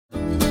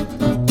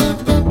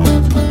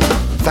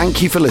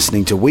Thank you for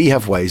listening to We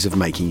Have Ways of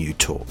Making You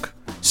Talk.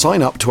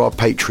 Sign up to our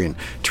Patreon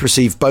to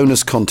receive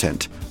bonus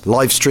content,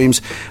 live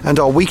streams, and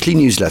our weekly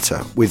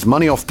newsletter with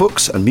money off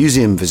books and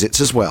museum visits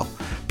as well,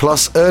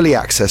 plus early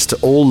access to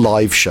all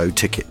live show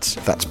tickets.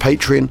 That's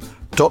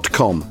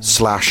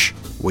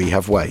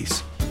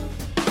patreon.com/wehaveways.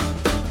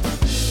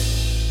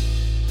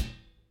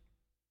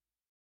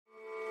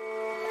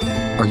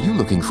 Are you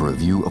looking for a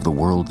view of the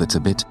world that's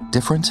a bit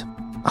different?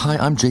 Hi,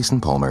 I'm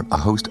Jason Palmer, a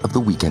host of The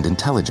Weekend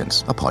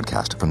Intelligence, a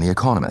podcast from The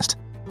Economist.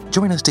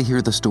 Join us to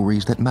hear the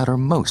stories that matter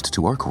most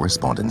to our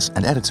correspondents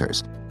and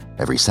editors.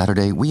 Every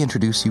Saturday, we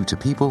introduce you to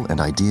people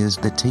and ideas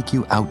that take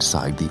you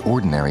outside the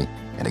ordinary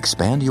and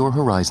expand your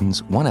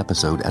horizons one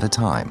episode at a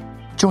time.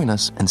 Join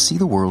us and see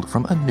the world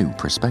from a new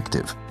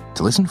perspective.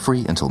 To listen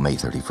free until May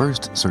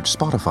 31st, search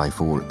Spotify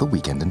for The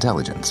Weekend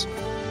Intelligence.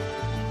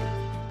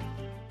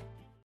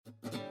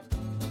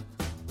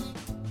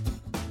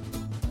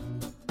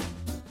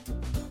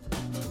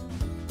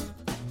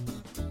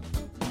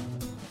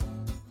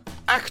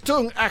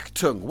 Achtung,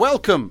 Achtung.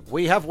 Welcome.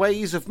 We have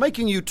ways of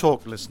making you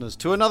talk, listeners,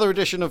 to another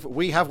edition of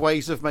We Have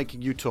Ways of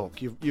Making You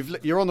Talk.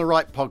 You're on the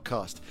right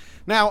podcast.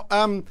 Now,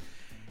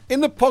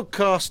 in the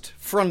podcast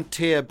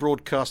frontier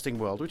broadcasting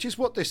world, which is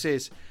what this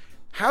is,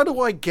 how do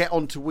I get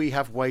onto We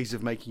Have Ways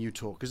of Making You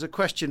Talk? Is a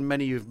question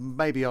many of you have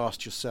maybe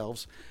asked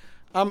yourselves.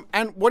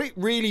 And what it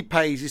really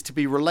pays is to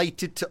be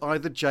related to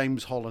either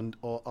James Holland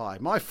or I.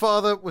 My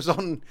father was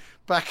on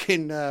back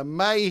in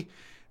May.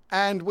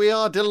 And we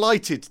are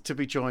delighted to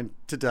be joined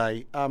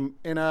today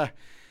in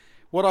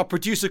what our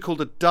producer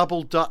called a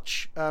double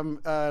Dutch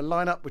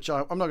lineup, which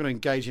I'm not going to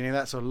engage in any of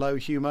that sort of low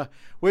humour.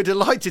 We're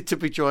delighted to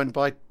be joined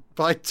by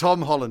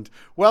Tom Holland.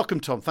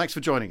 Welcome, Tom. Thanks for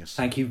joining us.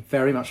 Thank you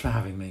very much for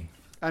having me.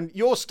 And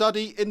your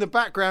study in the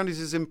background is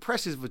as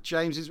impressive as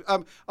James's.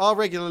 Our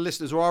regular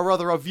listeners, or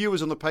our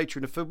viewers on the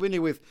Patreon, are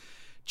familiar with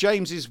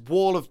James's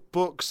wall of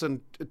books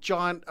and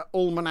giant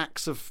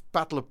almanacs of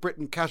Battle of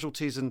Britain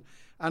casualties and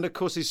of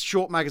course his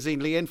short magazine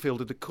Lee Enfield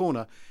at the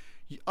corner.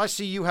 I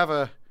see you have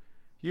a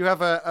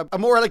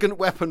more elegant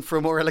weapon for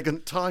a more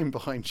elegant time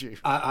behind you.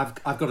 I've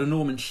got a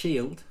Norman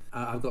shield.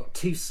 I've got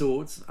two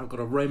swords. I've got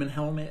a Roman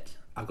helmet.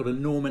 I've got a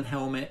Norman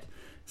helmet.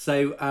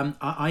 So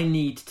I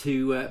need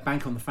to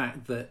bank on the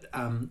fact that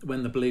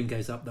when the balloon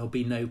goes up, there'll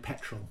be no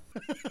petrol.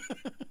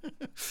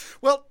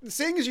 Well,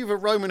 seeing as you've a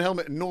Roman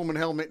helmet, Norman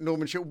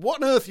shield,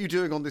 what on earth are you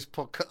doing on this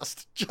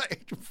podcast,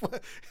 Jake?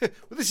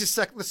 This is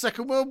the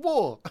Second World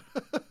War.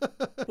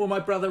 Well, my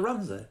brother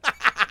runs it.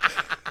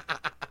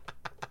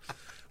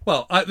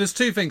 Well, there's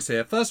two things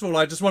here. First of all,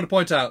 I just want to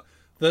point out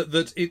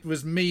that it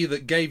was me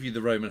that gave you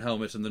the Roman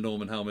helmet and the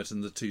Norman helmet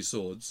and the two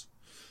swords.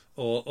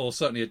 Or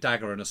certainly a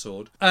dagger and a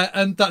sword.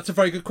 And that's a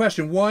very good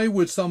question. Why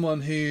would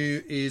someone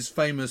who is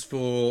famous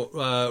for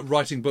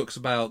writing books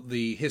about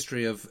the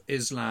history of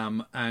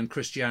Islam and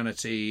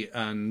Christianity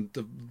and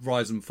the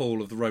rise and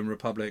fall of the Roman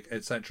Republic,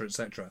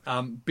 etc.,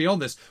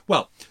 beyond this?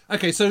 Well,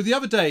 okay, so the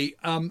other day,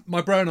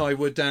 my bro and I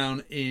were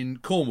down in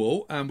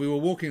Cornwall and we were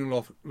walking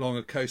along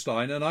a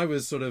coastline and I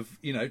was sort of,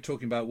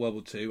 talking about World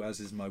War II,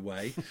 as is my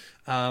way.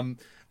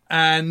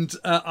 And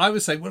I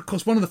was saying, well, of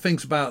course, one of the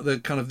things about the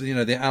kind of,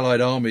 the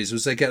Allied armies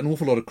was they get an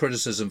awful lot of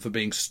criticism for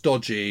being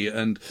stodgy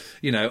and,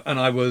 and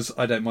I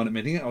don't mind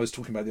admitting it, I was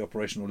talking about the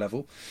operational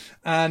level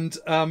and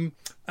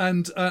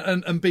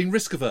being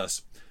risk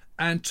averse.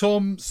 And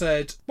Tom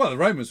said, well, the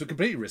Romans were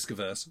completely risk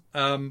averse.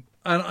 And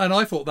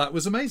I thought that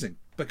was amazing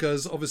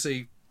because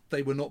obviously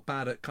they were not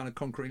bad at kind of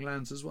conquering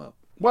lands as well.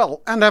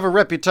 Well, and have a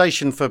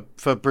reputation for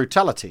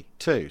brutality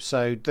too.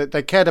 So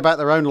they cared about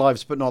their own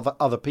lives, but not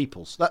other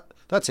people's.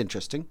 That's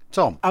interesting.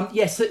 Tom?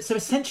 Yes, so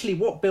essentially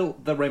what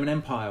built the Roman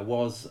Empire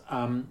was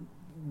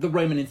the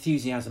Roman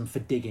enthusiasm for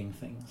digging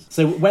things.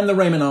 So when the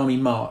Roman army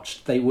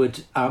marched, they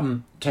would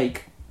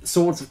take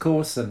swords, of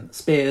course, and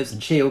spears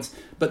and shields,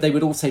 but they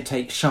would also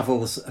take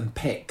shovels and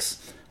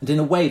picks. And in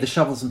a way, the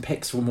shovels and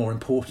picks were more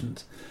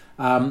important.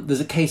 There's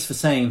a case for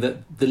saying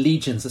that the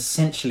legions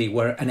essentially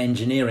were an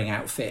engineering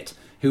outfit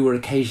who were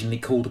occasionally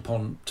called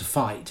upon to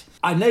fight.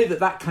 I know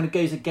that kind of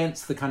goes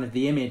against the kind of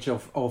the image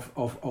of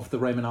the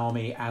Roman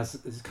army as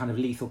kind of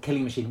lethal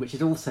killing machine, which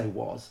it also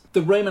was.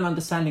 The Roman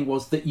understanding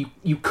was that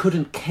you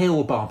couldn't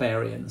kill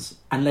barbarians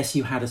unless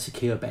you had a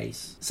secure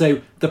base.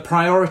 So the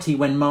priority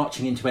when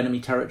marching into enemy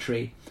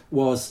territory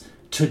was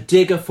to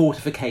dig a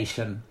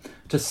fortification,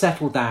 to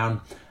settle down,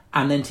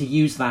 and then to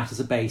use that as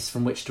a base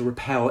from which to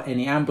repel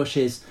any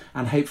ambushes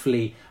and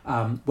hopefully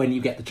when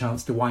you get the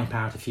chance to wipe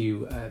out a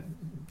few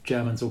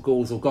Germans or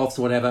Gauls or Goths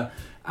or whatever,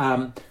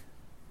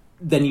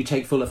 then you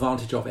take full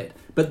advantage of it.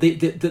 But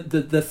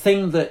the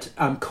thing that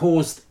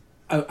caused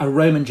a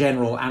Roman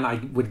general, and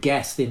I would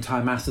guess the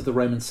entire mass of the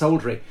Roman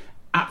soldiery,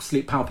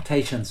 absolute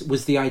palpitations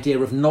was the idea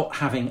of not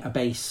having a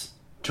base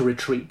to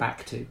retreat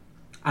back to.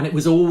 And it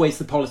was always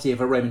the policy of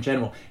a Roman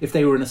general. If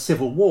they were in a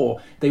civil war,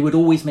 they would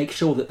always make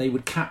sure that they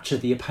would capture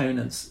the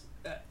opponent's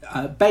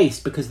base,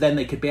 because then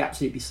they could be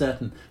absolutely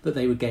certain that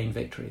they would gain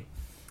victory.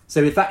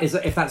 So if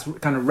that's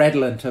kind of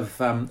redolent of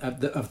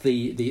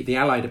the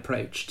Allied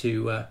approach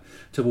to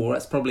war,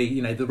 that's probably,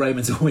 the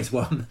Romans always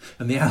won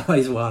and the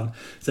Allies won.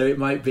 So it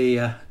might be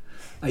a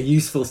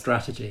useful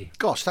strategy.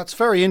 Gosh, that's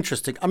very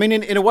interesting. I mean,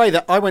 in a way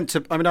that I went,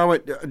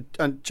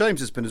 and James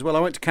has been as well. I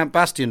went to Camp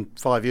Bastion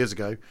 5 years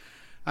ago,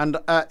 and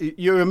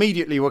you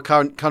immediately were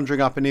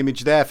conjuring up an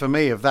image there for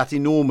me of that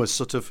enormous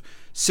sort of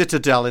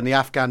citadel in the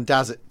Afghan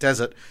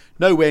desert,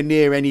 nowhere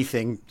near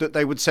anything, that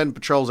they would send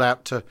patrols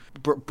out to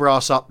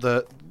brass up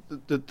the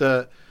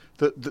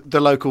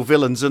local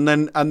villains and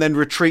then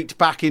retreat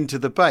back into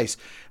the base.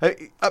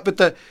 But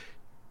the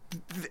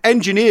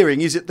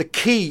engineering is at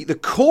the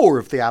core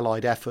of the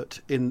Allied effort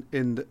in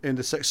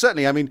the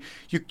certainly. I mean,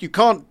 you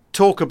can't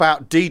talk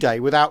about D-Day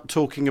without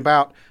talking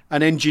about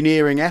an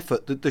engineering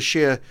effort, the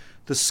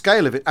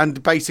scale of it,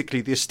 and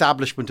basically the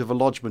establishment of a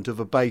lodgement of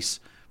a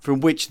base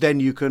from which then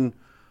you can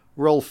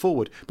roll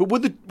forward. But were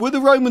the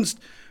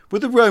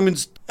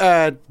Romans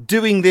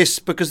doing this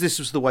because this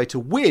was the way to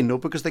win, or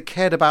because they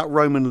cared about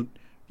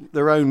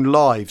their own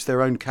lives,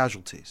 their own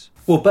casualties?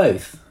 Well,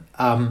 both.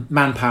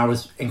 Manpower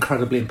is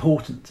incredibly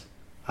important.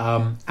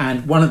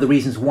 And one of the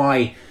reasons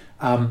why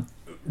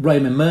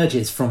Rome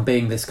emerges from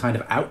being this kind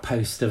of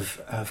outpost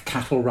of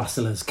cattle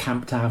rustlers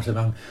camped out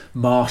among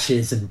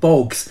marshes and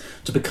bogs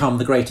to become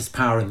the greatest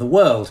power in the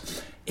world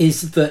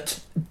is that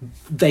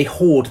they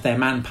hoard their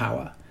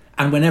manpower.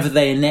 And whenever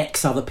they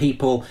annex other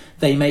people,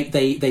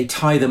 they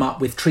tie them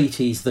up with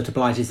treaties that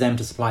obliges them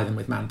to supply them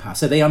with manpower.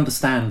 So they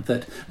understand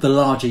that the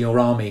larger your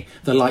army,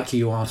 the likely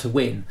you are to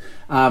win.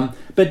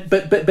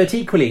 But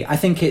equally, I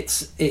think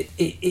it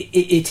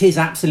is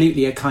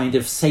absolutely a kind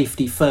of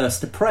safety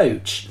first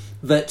approach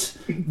that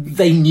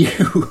they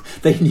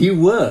knew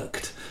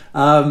worked.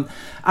 And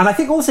I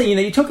think also,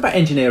 you talk about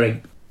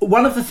engineering.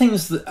 One of the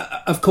things that,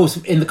 of course,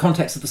 in the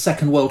context of the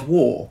Second World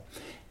War,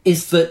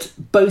 is that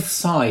both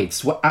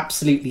sides were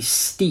absolutely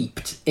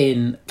steeped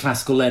in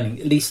classical learning,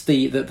 at least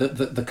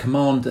the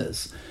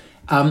commanders,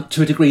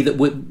 to a degree that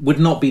would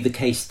not be the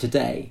case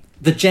today.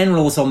 The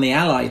generals on the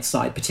Allied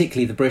side,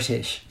 particularly the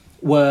British,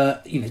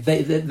 were,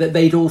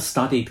 they'd all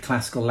studied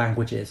classical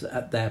languages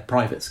at their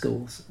private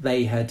schools.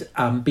 They had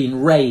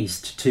been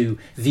raised to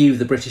view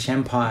the British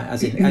Empire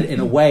as, in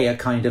a way, a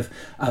kind of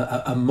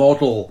a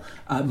model,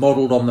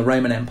 modelled on the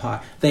Roman Empire.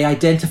 They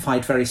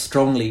identified very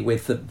strongly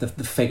with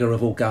the figure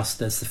of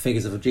Augustus, the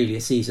figures of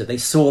Julius Caesar. They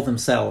saw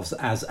themselves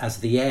as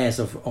the heirs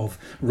of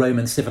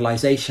Roman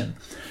civilization.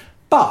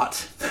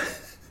 But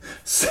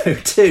so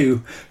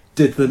too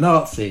did the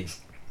Nazis.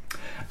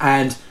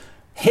 And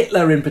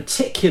Hitler in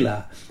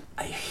particular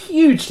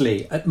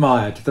hugely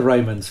admired the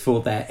Romans for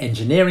their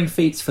engineering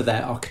feats, for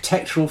their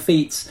architectural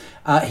feats.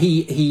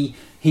 He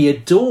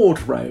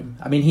adored Rome.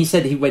 I mean, he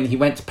said when he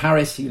went to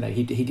Paris,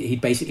 he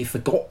basically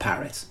forgot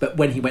Paris. But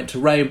when he went to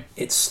Rome,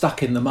 it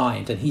stuck in the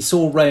mind. And he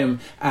saw Rome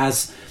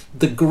as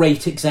the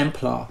great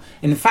exemplar.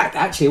 In fact,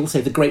 actually also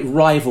the great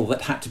rival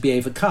that had to be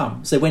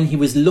overcome. So when he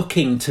was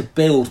looking to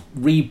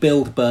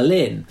rebuild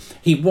Berlin,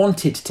 he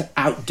wanted to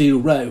outdo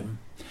Rome.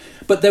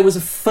 But there was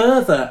a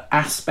further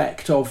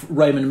aspect of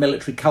Roman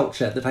military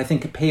culture that I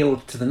think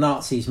appealed to the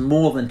Nazis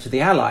more than to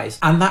the Allies,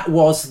 and that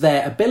was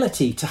their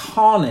ability to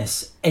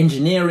harness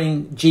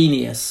engineering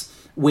genius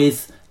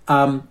with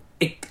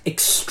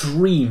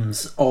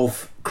extremes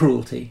of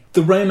cruelty.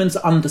 The Romans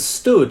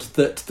understood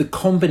that the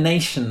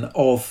combination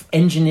of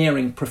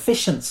engineering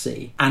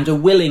proficiency and a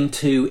willing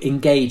to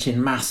engage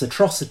in mass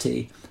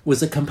atrocity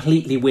was a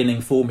completely winning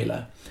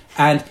formula.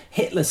 And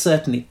Hitler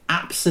certainly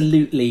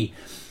absolutely...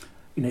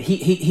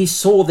 He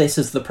saw this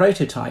as the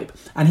prototype,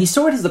 and he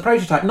saw it as the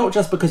prototype not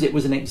just because it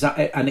was an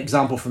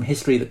example from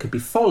history that could be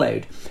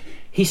followed.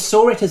 He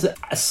saw it as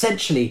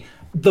essentially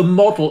the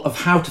model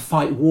of how to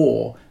fight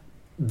war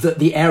that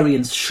the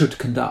Aryans should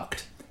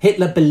conduct.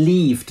 Hitler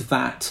believed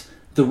that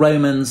the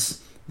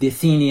Romans, the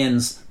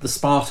Athenians, the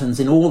Spartans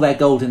in all their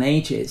golden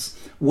ages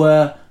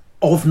were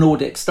of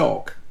Nordic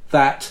stock,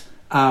 that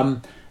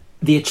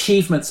the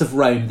achievements of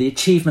Rome, the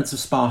achievements of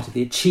Sparta,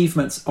 the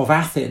achievements of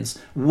Athens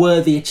were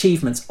the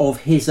achievements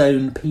of his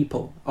own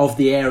people, of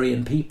the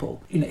Aryan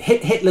people.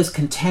 Hitler's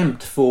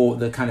contempt for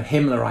the kind of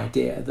Himmler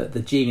idea that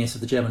the genius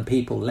of the German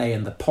people lay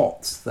in the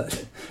pots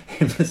that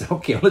Himmler's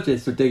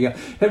archaeologists were digging up.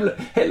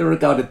 Hitler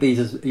regarded these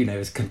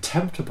as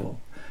contemptible.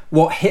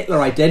 What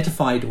Hitler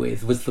identified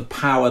with was the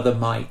power, the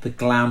might, the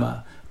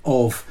glamour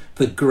of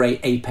the great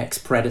apex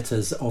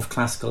predators of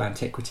classical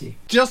antiquity.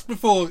 Just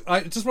before, I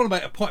just want to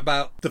make a point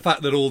about the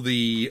fact that all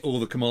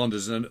the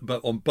commanders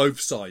but on both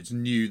sides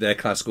knew their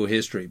classical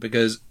history,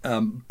 because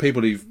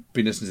people who've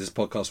been listening to this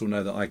podcast will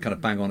know that I kind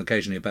of bang on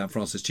occasionally about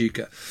Francis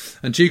Tucker,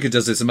 and Tucker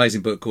does this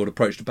amazing book called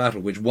Approach to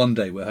Battle, which one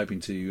day we're hoping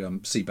to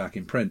see back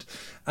in print.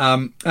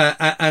 And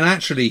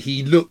actually,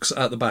 he looks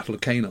at the Battle of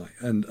Cannae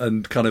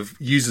and kind of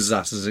uses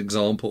that as an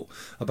example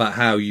about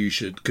how you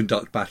should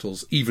conduct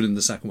battles, even in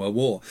the Second World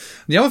War.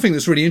 And the other thing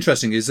that's really interesting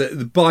is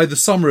that by the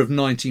summer of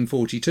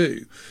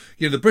 1942,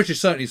 the British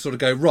certainly sort of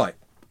go, right,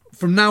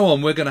 from now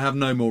on we're going to have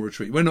no more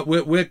retreat.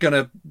 We're going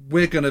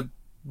to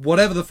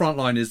whatever the front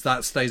line is,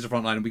 that stays the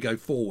front line, and we go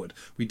forward.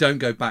 We don't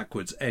go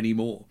backwards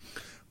anymore.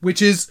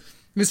 Which is,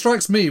 it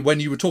strikes me when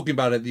you were talking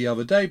about it the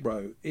other day,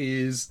 bro,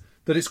 is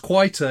that it's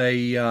quite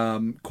a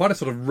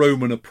sort of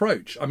Roman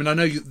approach. I mean, I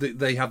know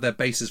they have their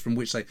bases from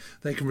which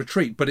they can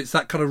retreat, but it's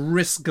that kind of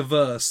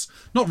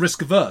not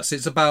risk averse.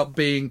 It's about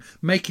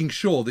making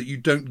sure that you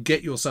don't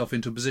get yourself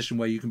into a position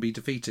where you can be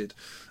defeated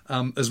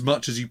as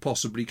much as you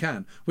possibly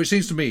can, which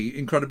seems to me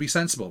incredibly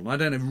sensible. And I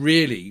don't know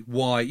really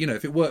why,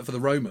 if it worked for the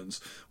Romans,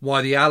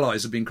 why the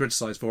Allies have been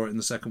criticised for it in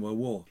the Second World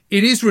War.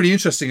 It is really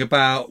interesting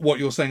about what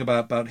you're saying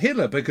about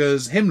Hitler,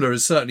 because Himmler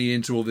is certainly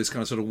into all this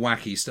kind of sort of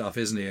wacky stuff,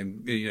 isn't he?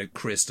 And,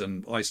 Christ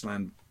and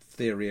Iceland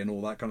theory and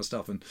all that kind of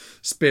stuff, and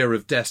Spear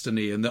of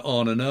Destiny and the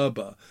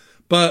Ahnenerbe.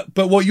 But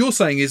what you're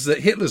saying is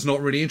that Hitler's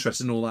not really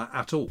interested in all that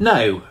at all.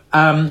 No,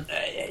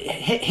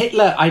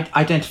 Hitler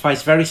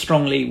identifies very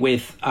strongly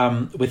with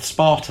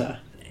Sparta.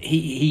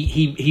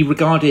 He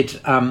regarded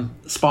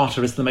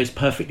Sparta as the most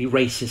perfectly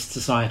racist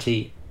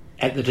society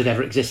that had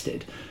ever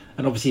existed,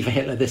 and obviously for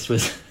Hitler this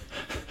was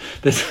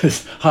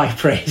high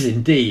praise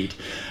indeed.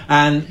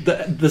 And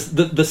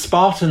the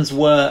Spartans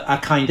were a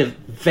kind of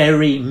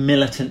very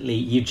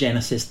militantly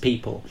eugenicist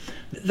people.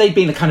 They'd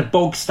been a kind of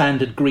bog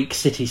standard Greek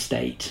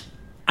city-state.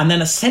 And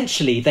then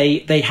essentially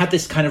they had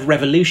this kind of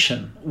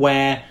revolution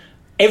where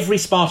every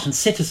Spartan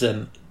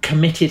citizen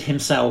committed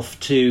himself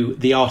to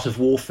the art of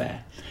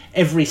warfare.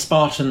 Every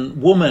Spartan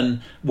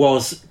woman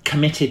was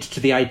committed to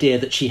the idea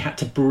that she had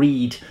to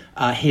breed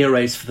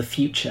heroes for the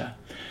future.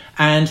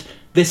 And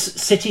this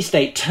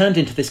city-state turned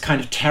into this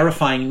kind of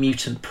terrifying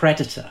mutant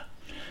predator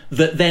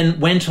that then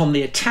went on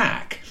the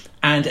attack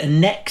and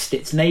annexed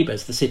its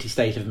neighbours, the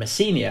city-state of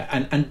Messenia,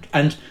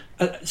 and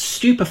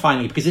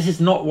stupefyingly, because this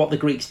is not what the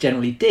Greeks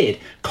generally did,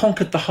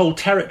 conquered the whole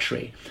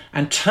territory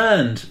and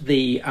turned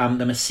the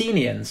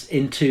Messenians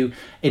into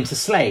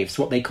slaves,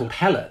 what they called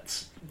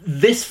helots.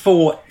 This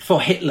for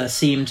Hitler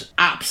seemed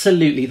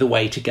absolutely the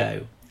way to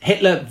go.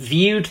 Hitler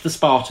viewed the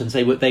Spartans.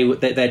 They're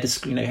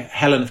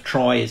Helen of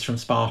Troy is from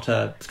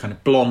Sparta. It's kind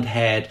of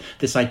blonde-haired.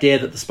 This idea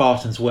that the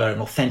Spartans were an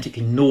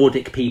authentically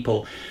Nordic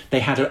people. They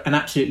had an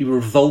absolutely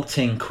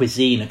revolting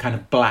cuisine, a kind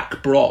of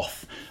black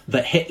broth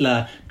that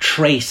Hitler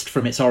traced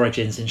from its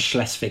origins in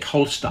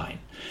Schleswig-Holstein.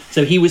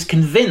 So he was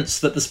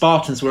convinced that the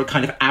Spartans were a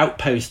kind of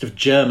outpost of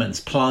Germans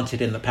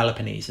planted in the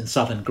Peloponnese in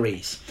southern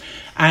Greece,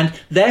 and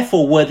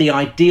therefore were the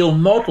ideal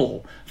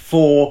model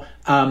for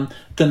the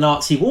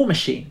Nazi war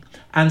machine.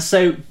 And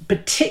so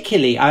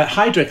particularly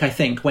Heydrich, I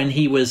think, when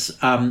he was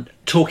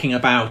talking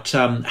about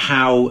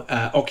how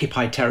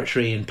occupied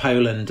territory in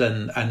Poland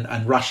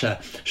and Russia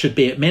should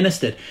be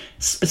administered,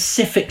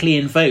 specifically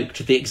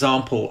invoked the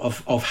example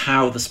of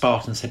how the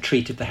Spartans had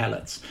treated the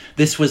Helots.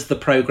 This was the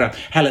program.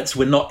 Helots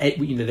were not,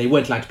 they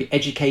weren't allowed to be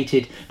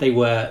educated. They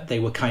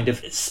were kind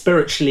of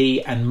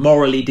spiritually and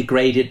morally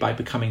degraded by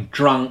becoming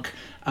drunk.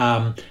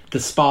 The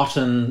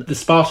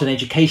Spartan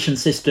education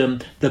system,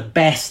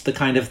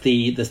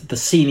 the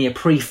senior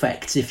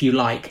prefects, if you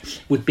like,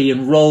 would be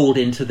enrolled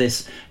into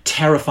this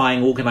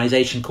terrifying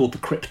organization called the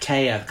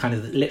Crypteia, kind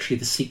of literally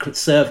the secret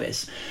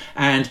service.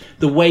 And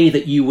the way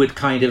that you would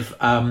kind of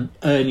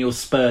earn your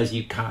spurs,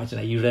 you'd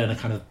earn a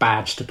kind of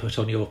badge to put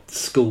on your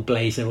school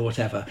blazer or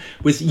whatever,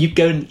 was you'd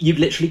go and you'd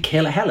literally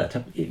kill a helot.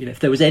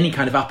 If there was any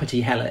kind of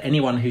uppity helot,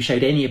 anyone who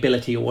showed any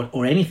ability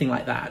or anything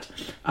like that,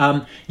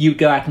 you'd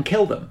go out and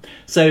kill them.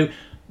 So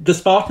the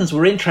Spartans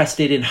were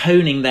interested in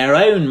honing their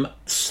own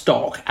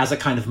stock as a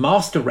kind of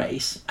master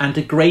race and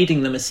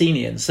degrading the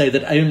Messenians so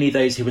that only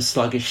those who were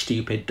sluggish,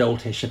 stupid,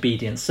 doltish,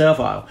 obedient,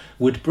 servile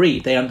would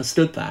breed. They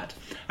understood that.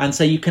 And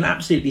so you can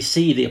absolutely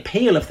see the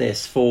appeal of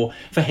this for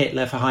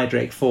Hitler, for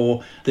Heydrich,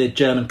 for the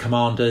German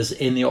commanders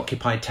in the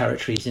occupied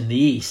territories in the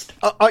east.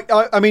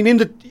 I mean,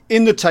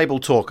 in the table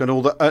talk and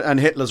all that,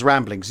 and Hitler's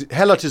ramblings,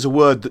 helot is a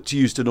word that's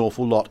used an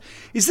awful lot.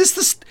 Is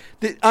this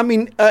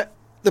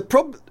the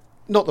problem?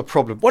 Not the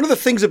problem. One of the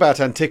things about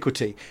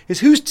antiquity is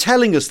who's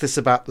telling us this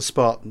about the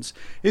Spartans?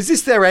 Is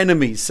this their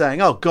enemies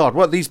saying, "Oh God,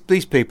 what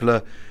these people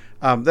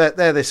are?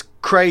 They're this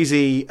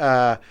crazy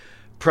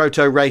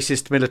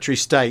proto-racist military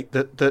state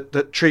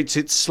that treats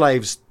its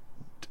slaves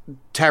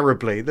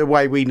terribly, the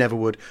way we never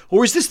would"?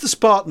 Or is this the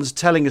Spartans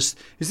telling us?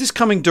 Is this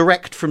coming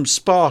direct from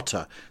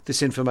Sparta?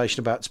 This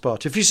information about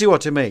Sparta, if you see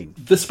what I mean.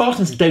 The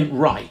Spartans don't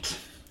write,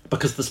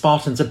 because the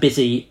Spartans are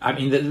busy. I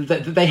mean,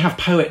 they have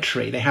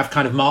poetry, they have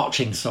kind of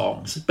marching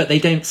songs, but they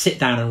don't sit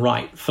down and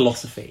write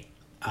philosophy.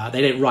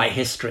 They don't write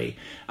history.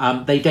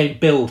 They don't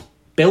build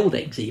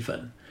buildings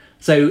even.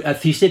 So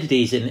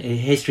Thucydides in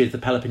History of the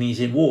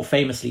Peloponnesian War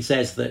famously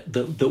says that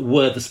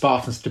were the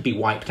Spartans to be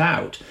wiped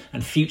out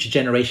and future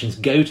generations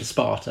go to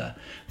Sparta,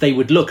 they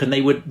would look and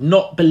they would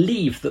not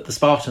believe that the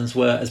Spartans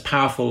were as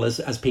powerful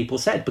as people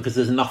said, because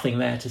there's nothing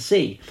there to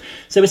see.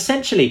 So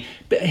essentially,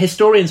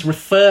 historians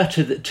refer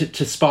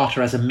to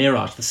Sparta as a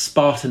mirage, the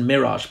Spartan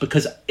mirage,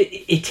 because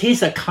it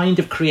is a kind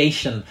of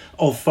creation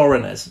of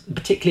foreigners,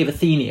 particularly of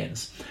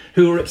Athenians,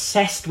 who are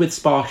obsessed with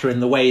Sparta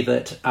in the way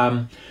that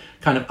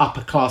kind of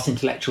upper class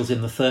intellectuals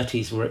in the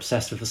 30s were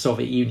obsessed with the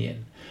Soviet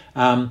Union.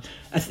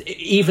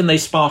 Even though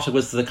Sparta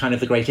was the kind of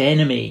the great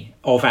enemy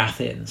of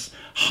Athens,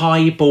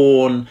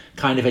 high-born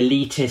kind of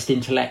elitist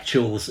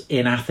intellectuals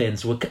in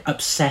Athens were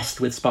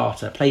obsessed with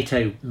Sparta,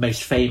 Plato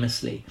most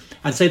famously.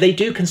 And so they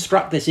do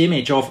construct this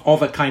image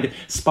of a kind of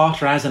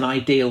Sparta as an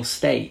ideal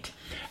state.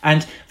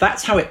 And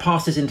that's how it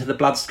passes into the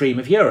bloodstream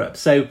of Europe.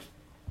 So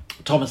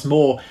Thomas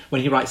More,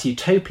 when he writes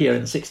Utopia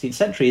in the 16th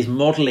century, is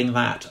modelling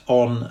that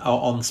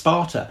on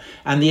Sparta.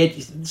 And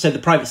so the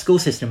private school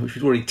system, which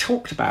we've already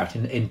talked about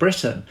in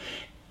Britain,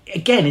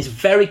 again, is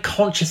very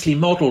consciously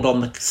modelled on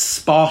the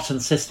Spartan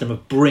system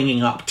of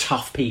bringing up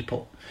tough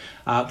people.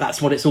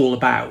 That's what it's all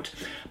about.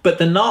 But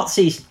the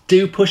Nazis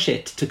do push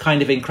it to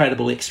kind of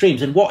incredible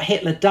extremes. And what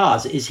Hitler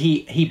does is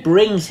he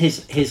brings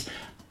his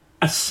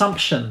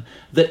assumption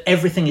that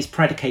everything is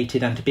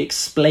predicated and to be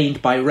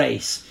explained by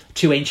race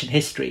to ancient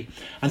history.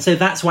 And so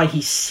that's why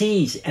he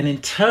sees and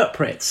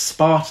interprets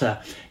Sparta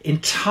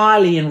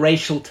entirely in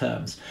racial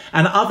terms.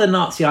 And other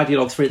Nazi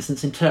ideologues, for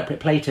instance,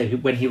 interpret Plato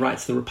when he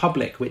writes The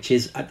Republic, which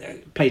is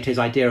Plato's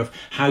idea of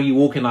how you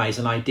organise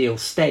an ideal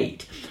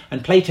state.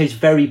 And Plato's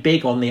very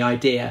big on the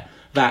idea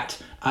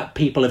that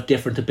people of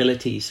different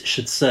abilities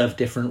should serve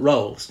different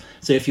roles.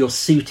 So if you're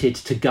suited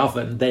to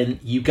govern, then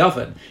you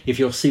govern. If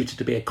you're suited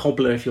to be a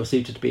cobbler, if you're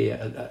suited to be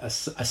a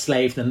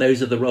slave, then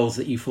those are the roles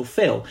that you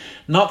fulfill.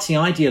 Nazi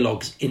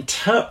ideologues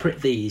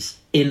interpret these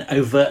in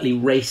overtly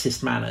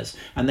racist manners.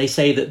 And they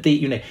say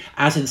that,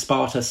 as in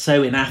Sparta,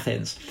 so in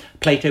Athens,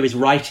 Plato is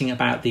writing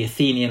about the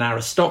Athenian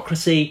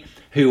aristocracy,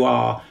 who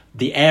are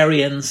the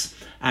Aryans,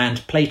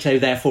 and Plato,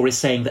 therefore, is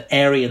saying that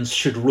Aryans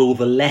should rule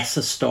the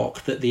lesser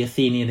stock that the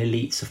Athenian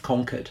elites have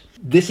conquered.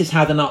 This is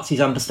how the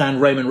Nazis understand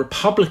Roman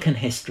Republican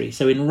history.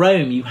 So in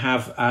Rome, you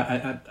have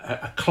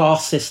a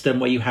class system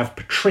where you have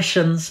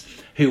patricians,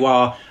 who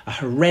are a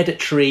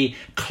hereditary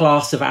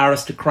class of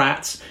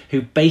aristocrats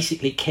who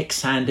basically kick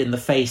sand in the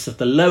face of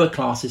the lower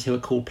classes who are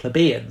called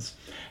plebeians.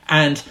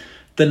 And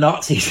the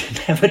Nazis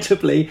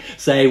inevitably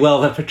say,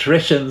 well, the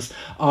patricians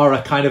are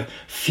a kind of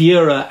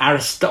Führer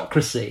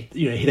aristocracy.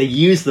 They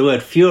use the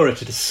word Führer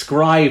to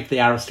describe the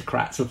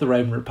aristocrats of the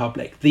Roman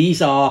Republic.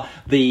 These are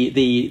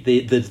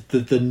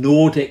the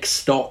Nordic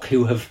stock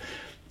who have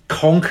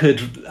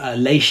conquered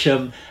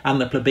Latium, and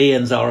the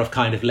plebeians are of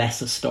kind of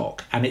lesser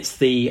stock. And it's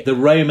the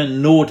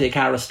Roman Nordic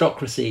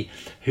aristocracy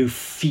who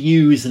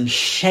fuse and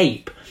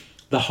shape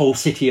the whole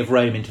city of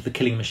Rome into the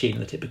killing machine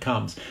that it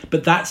becomes.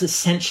 But that's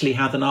essentially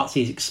how the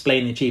Nazis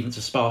explain the achievements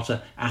of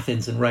Sparta,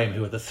 Athens and Rome,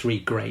 who are the three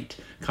great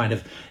kind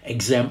of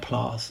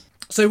exemplars.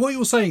 So what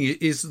you're saying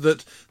is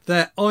that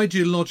their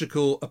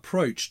ideological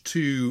approach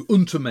to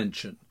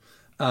Untermenschen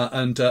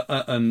and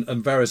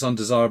various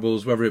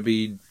undesirables, whether it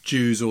be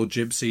Jews or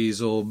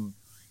Gypsies or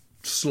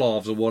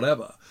Slavs or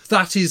whatever,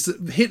 that is,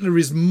 Hitler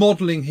is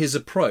modelling his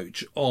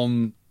approach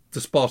on the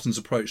Spartans'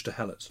 approach to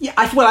Hellas. Yeah,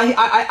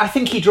 I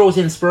think he draws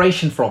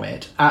inspiration from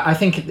it. I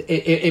think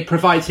it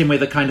provides him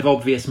with a kind of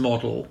obvious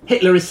model.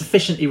 Hitler is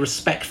sufficiently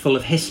respectful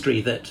of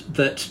history that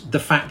the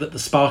fact that the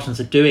Spartans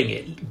are doing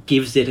it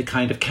gives it a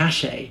kind of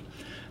cachet.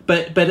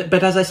 But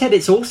as I said,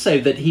 it's also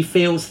that he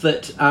feels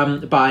that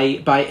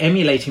by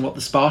emulating what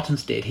the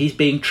Spartans did, he's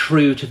being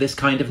true to this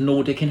kind of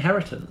Nordic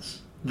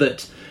inheritance.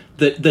 That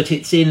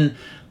it's in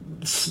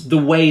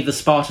the way the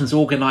Spartans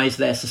organise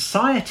their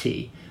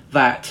society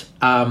that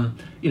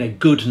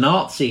good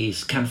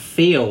Nazis can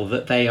feel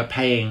that they are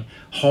paying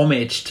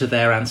homage to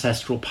their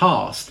ancestral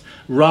past,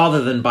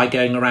 rather than by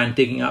going around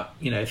digging up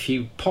a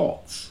few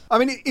pots. I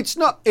mean, it's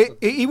not.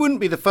 He wouldn't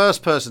be the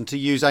first person to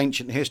use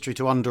ancient history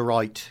to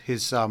underwrite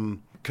his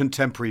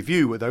contemporary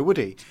view, though, would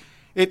he?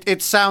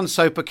 It sounds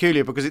so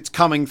peculiar because it's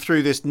coming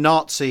through this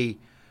Nazi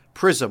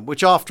prism,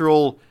 which, after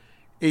all,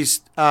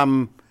 is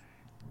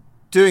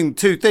doing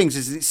two things.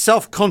 Is it's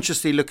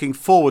self-consciously looking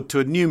forward to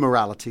a new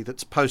morality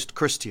that's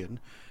post-Christian,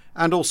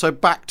 and also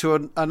back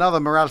to another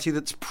morality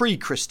that's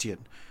pre-Christian.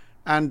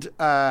 And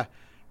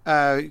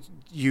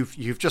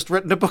you've just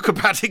written a book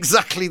about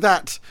exactly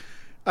that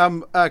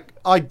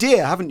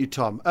idea, haven't you,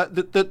 Tom?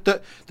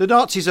 The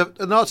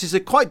Nazis are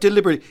quite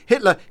deliberate.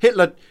 Hitler,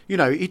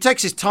 he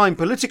takes his time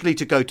politically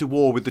to go to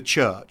war with the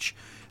church,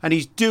 and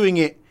he's doing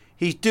it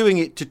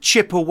to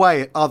chip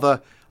away at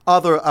other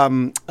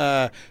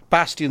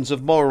bastions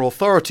of moral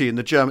authority in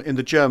the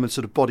German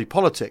sort of body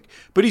politic.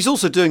 But he's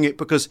also doing it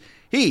because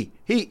he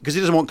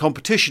doesn't want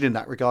competition in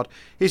that regard.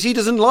 He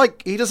doesn't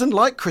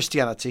like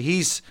Christianity.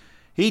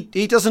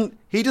 He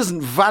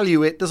doesn't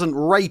value it, doesn't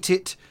rate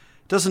it,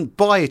 doesn't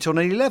buy it on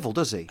any level,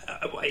 does he?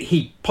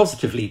 He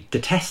positively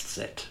detests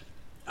it,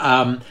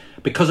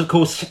 because of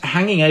course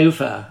hanging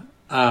over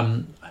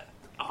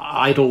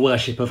idol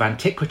worship of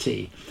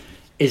antiquity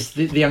is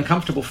the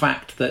uncomfortable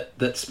fact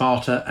that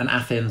Sparta and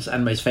Athens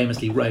and most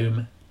famously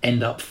Rome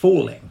end up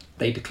falling.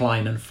 They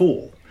decline and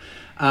fall.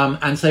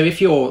 And so if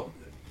you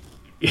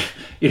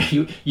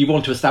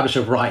want to establish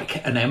a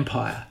Reich, an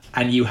empire,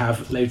 and you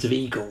have loads of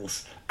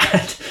eagles,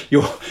 and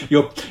you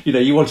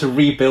want to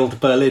rebuild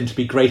Berlin to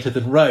be greater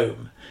than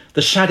Rome,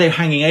 the shadow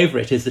hanging over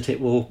it is that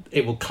it will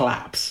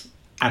collapse.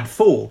 and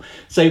fall.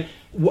 So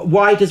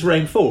why does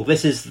Rome fall?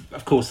 This is,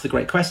 of course, the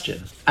great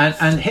question.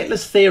 And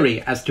Hitler's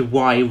theory as to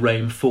why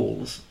Rome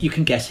falls, you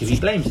can guess who he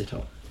blames it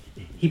on.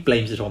 He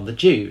blames it on the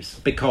Jews,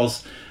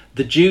 because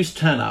the Jews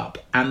turn up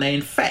and they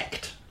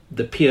infect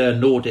the pure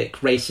Nordic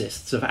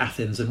racists of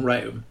Athens and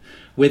Rome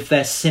with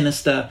their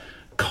sinister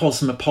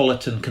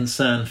cosmopolitan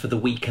concern for the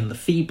weak and the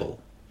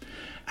feeble.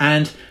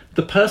 And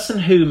the person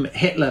whom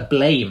Hitler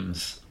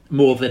blames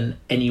more than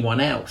anyone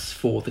else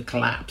for the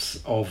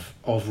collapse of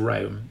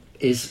Rome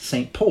is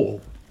St.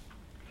 Paul,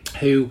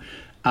 who,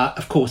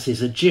 of course,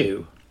 is a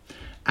Jew.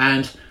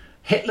 And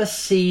Hitler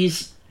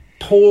sees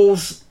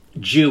Paul's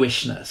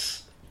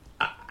Jewishness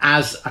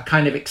as a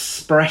kind of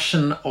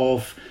expression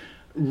of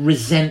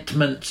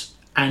resentment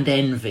and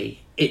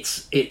envy.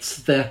 It's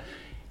the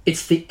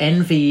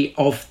envy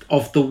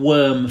of the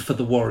worm for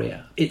the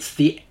warrior. It's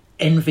the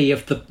envy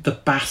of the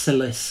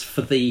basilisk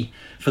for the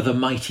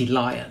mighty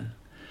lion.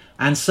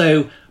 And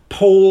so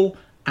Paul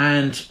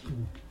and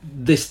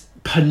this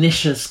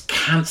pernicious,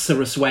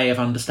 cancerous way of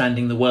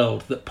understanding the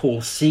world that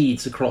Paul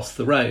seeds across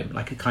the Rome,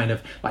 like kind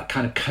of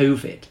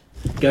COVID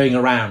going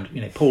around.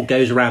 Paul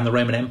goes around the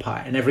Roman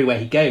Empire, and everywhere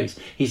he goes,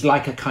 he's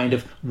like a kind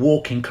of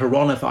walking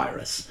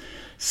coronavirus,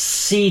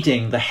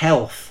 seeding the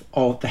health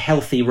of the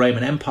healthy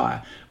Roman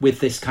Empire with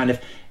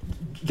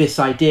this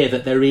idea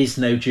that there is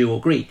no Jew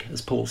or Greek,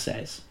 as Paul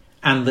says,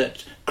 and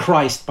that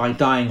Christ, by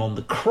dying on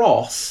the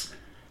cross,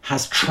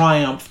 has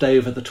triumphed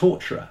over the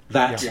torturer,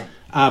 that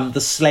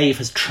the slave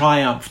has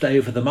triumphed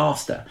over the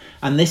master.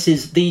 And this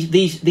is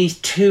these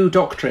two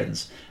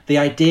doctrines, the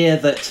idea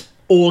that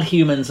all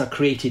humans are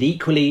created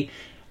equally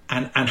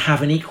and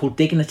have an equal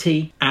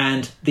dignity,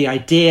 and the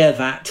idea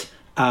that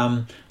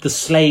the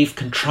slave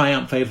can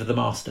triumph over the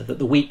master, that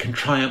the weak can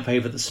triumph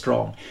over the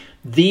strong.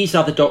 These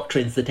are the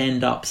doctrines that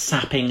end up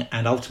sapping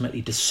and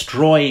ultimately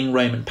destroying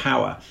Roman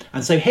power.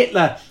 And so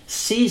Hitler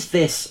sees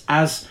this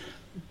as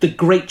the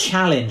great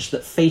challenge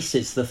that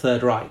faces the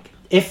Third Reich.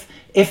 If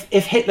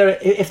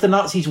the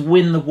Nazis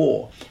win the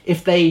war,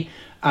 if they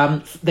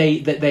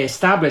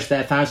establish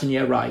their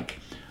 1,000-year Reich,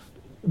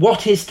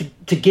 what is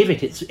to give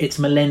it its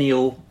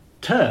millennial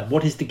term?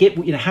 What is to give?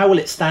 How will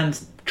it stand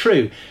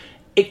true?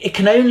 It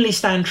can only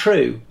stand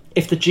true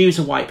if the Jews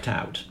are wiped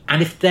out,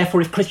 and if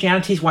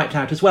Christianity is wiped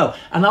out as well.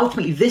 And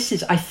ultimately, this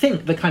is, I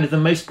think, the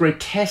most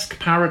grotesque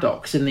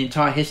paradox in the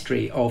entire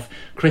history of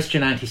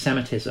Christian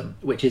anti-Semitism,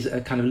 which is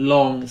a kind of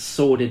long,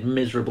 sordid,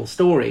 miserable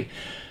story.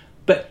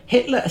 But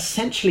Hitler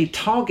essentially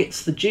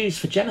targets the Jews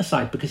for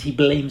genocide because he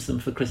blames them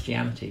for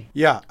Christianity.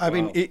 Yeah, I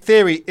mean, in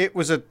theory, it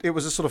was a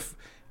sort of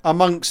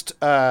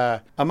amongst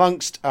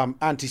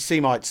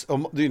anti-Semites,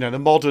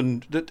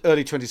 the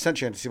early 20th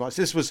century anti-Semites.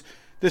 This was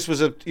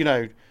a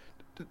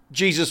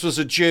Jesus was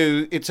a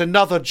Jew. It's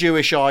another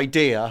Jewish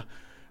idea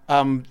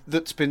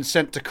that's been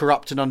sent to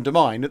corrupt and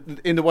undermine,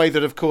 in the way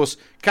that, of course,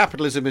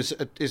 capitalism is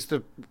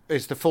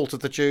the fault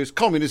of the Jews.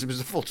 Communism is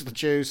the fault of the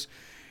Jews.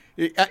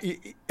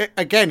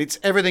 Again,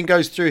 everything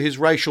goes through his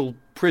racial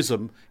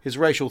prism, his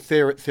racial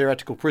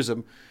theoretical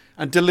prism,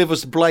 and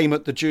delivers blame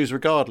at the Jews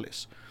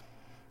regardless.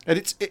 And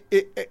it's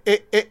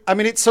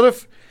sort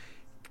of,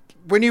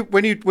 when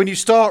you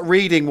start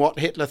reading what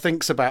Hitler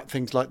thinks about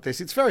things like this,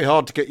 it's very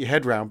hard to get your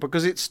head around,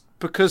 because he's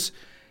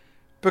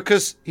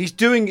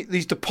doing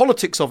the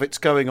politics of it's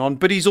going on,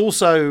 but he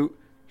also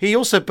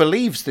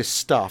believes this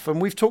stuff,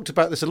 and we've talked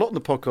about this a lot in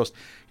the podcast.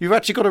 He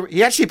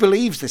actually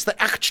believes this. They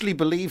actually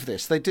believe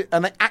this. They do,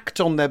 and they act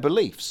on their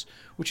beliefs,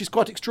 which is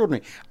quite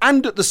extraordinary.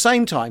 And at the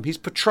same time, he's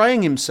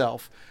portraying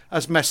himself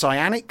as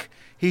messianic.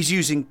 He's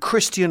using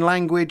Christian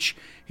language.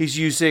 He's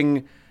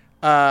using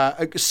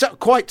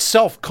quite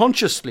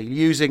self-consciously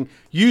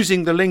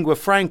using the lingua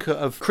franca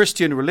of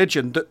Christian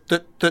religion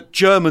that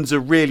Germans are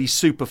really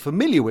super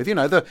familiar with.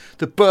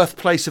 The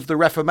birthplace of the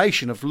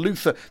Reformation, of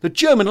Luther. The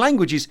German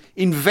language is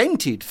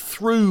invented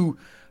through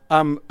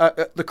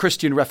the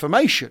Christian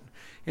Reformation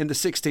in the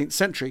 16th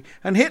century,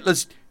 and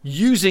Hitler's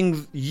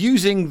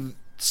using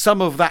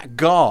some of that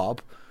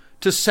garb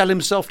to sell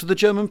himself to the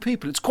German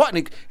people. It's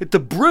quite the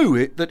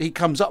brew that he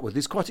comes up with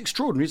is quite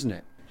extraordinary, isn't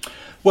it?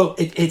 Well,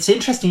 it's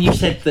interesting you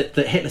said that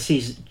Hitler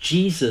sees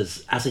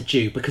Jesus as a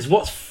Jew, because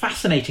what's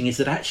fascinating is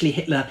that actually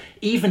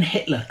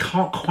Hitler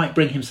can't quite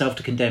bring himself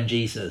to condemn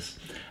Jesus.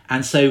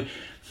 And so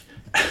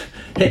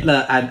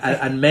Hitler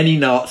and many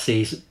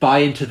Nazis buy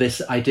into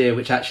this idea,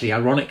 which actually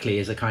ironically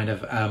is a kind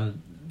of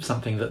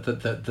something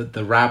that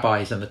the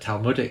rabbis and the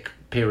Talmudic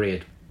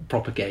period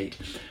propagate,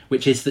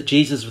 which is that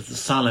Jesus was the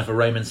son of a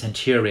Roman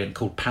centurion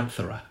called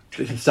Panthera.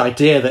 This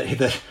idea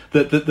that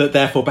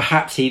therefore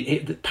perhaps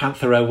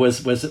Panthera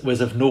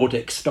was of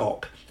Nordic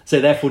stock, so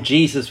therefore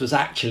Jesus was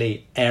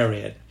actually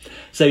Aryan.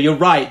 So you're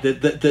right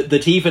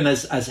that even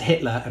as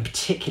Hitler, and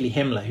particularly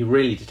Himmler, who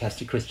really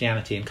detested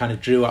Christianity and kind of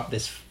drew up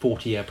this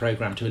 40-year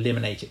program to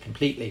eliminate it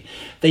completely,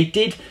 they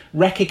did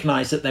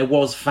recognise that there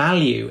was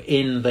value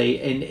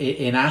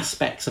in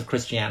aspects of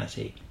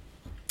Christianity.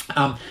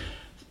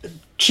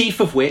 Chief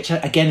of which,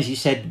 again, as you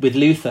said, with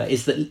Luther,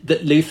 is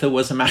that Luther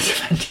was a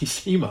massive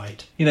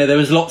anti-Semite. There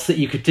was lots that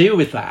you could do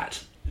with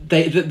that.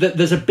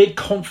 there's a big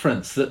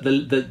conference that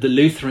the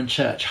Lutheran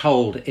Church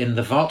hold in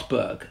the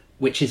Wartburg,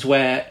 which is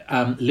where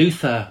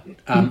Luther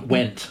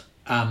went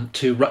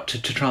to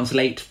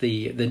translate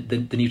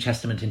the New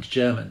Testament into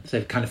German,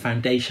 so kind of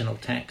foundational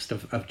text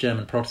of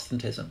German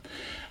Protestantism.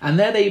 And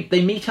there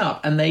they meet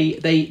up and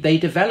they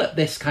develop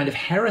this kind of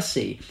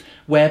heresy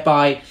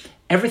whereby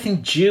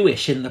everything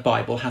Jewish in the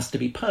Bible has to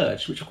be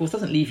purged, which of course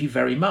doesn't leave you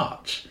very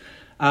much.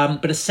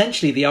 But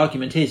essentially the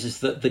argument is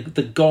that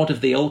the God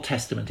of the Old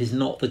Testament is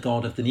not the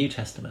God of the New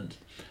Testament.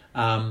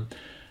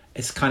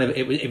 It's kind of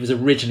it was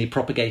originally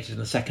propagated in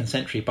the 2nd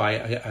century by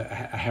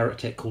a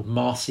heretic called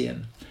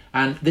Marcion,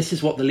 and this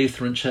is what the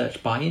Lutheran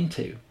Church buy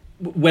into.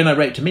 When I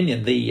wrote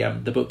Dominion,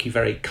 the book you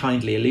very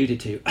kindly alluded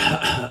to,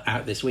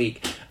 out this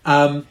week,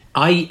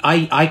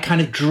 I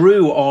kind of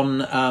drew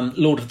on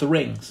Lord of the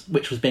Rings,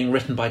 which was being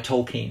written by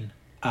Tolkien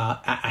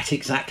at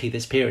exactly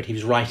this period. He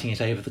was writing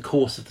it over the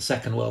course of the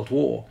Second World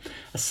War.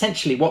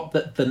 Essentially, what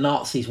the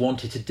Nazis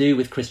wanted to do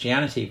with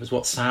Christianity was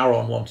what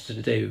Sauron wanted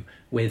to do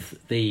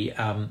with the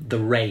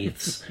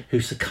wraiths who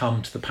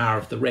succumbed to the power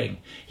of the ring.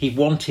 He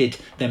wanted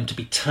them to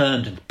be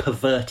turned and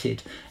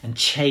perverted and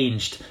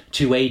changed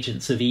to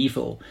agents of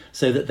evil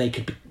so that they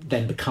could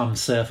then become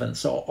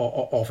servants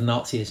of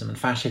Nazism and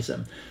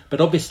fascism.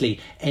 But obviously,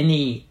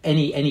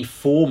 any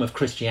form of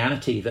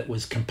Christianity that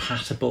was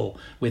compatible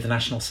with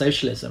National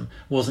Socialism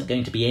wasn't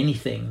going to be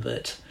anything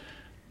that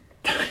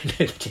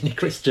any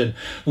Christian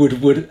would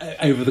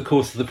over the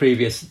course of the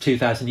previous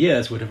 2,000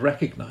 years would have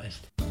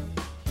recognised.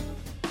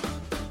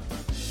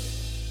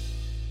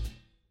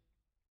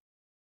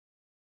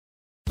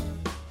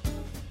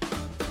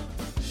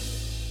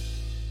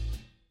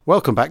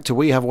 Welcome back to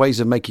We Have Ways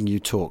of Making You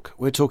Talk.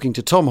 We're talking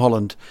to Tom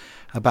Holland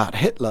about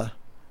Hitler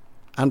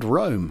and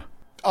Rome.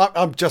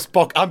 I'm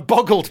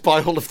boggled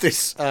by all of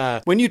this.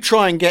 When you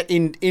try and get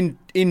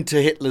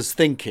into Hitler's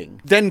thinking,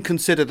 then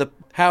consider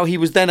how he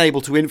was then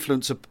able to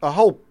influence a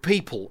whole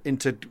people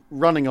into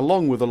running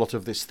along with a lot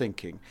of this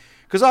thinking.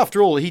 Because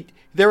after all,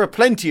 there are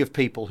plenty of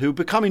people who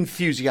become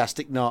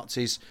enthusiastic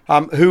Nazis,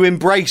 who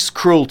embrace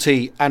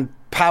cruelty and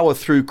power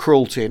through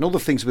cruelty and all the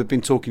things we've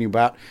been talking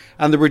about,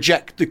 and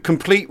the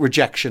complete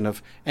rejection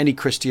of any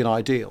Christian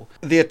ideal.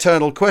 The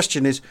eternal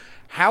question is,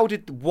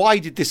 why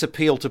did this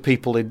appeal to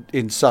people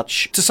to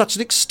such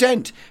an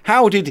extent?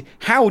 How did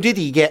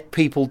he get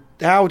people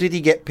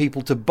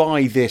to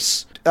buy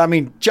this? I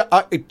mean,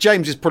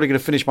 James is probably going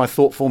to finish my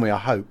thought for me, I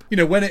hope. You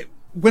know,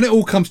 when it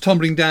all comes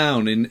tumbling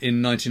down in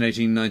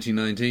 1918,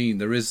 1919,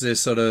 there is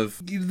this sort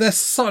of, there's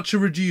such a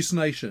reduced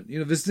nation. You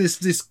know, there's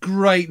this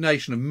great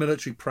nation of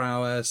military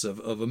prowess,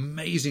 of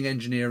amazing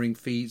engineering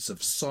feats,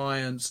 of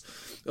science,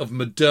 of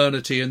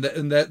modernity, and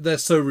they're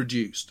so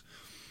reduced.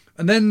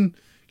 And then,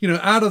 you know,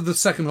 out of the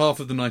second half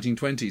of the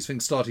 1920s,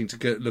 things starting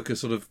to look a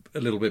sort of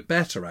a little bit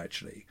better,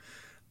 actually.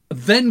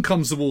 Then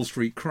comes the Wall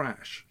Street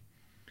crash,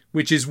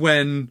 which is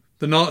when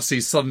the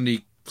Nazis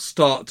suddenly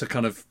start to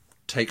kind of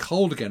take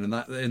hold again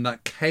in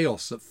that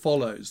chaos that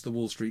follows the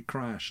Wall Street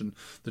crash and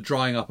the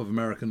drying up of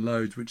American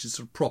loads, which is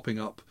sort of propping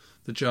up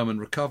the German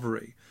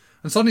recovery.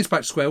 And suddenly it's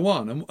back to square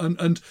one.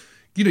 And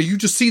you know, you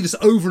just see this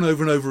over and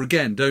over and over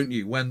again, don't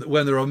you? When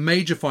there are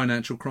major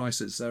financial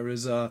crises, there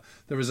is a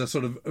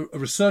sort of a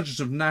resurgence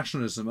of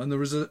nationalism, and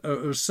there is a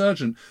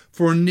resurgence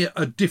for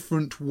a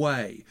different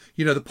way.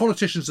 You know, the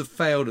politicians have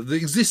failed. The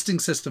existing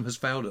system has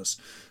failed us.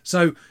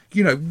 So,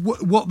 you know,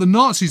 what the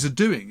Nazis are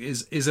doing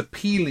is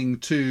appealing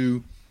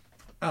to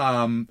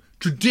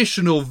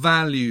traditional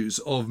values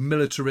of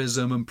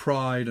militarism and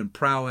pride and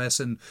prowess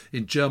and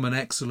in German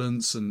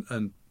excellence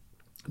and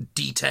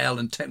detail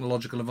and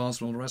technological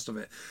advancement and all the rest of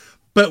it,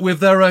 but with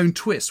their own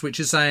twist, which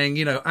is saying,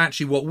 you know,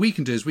 actually what we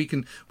can do is we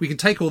can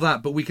take all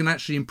that, but we can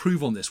actually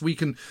improve on this. We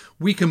can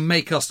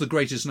make us the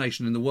greatest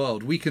nation in the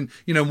world. We can,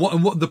 you know,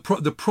 what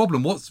the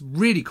problem, what's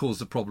really caused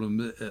the problem,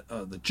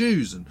 the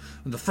Jews and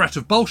the threat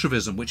of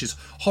Bolshevism, which is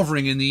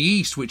hovering in the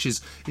east, which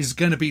is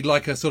going to be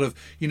like a sort of,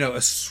 you know,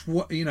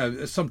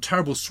 some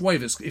terrible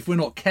swathe. If we're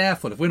not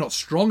careful, if we're not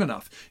strong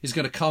enough, is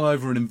going to come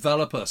over and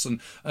envelop us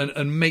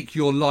and make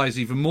your lives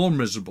even more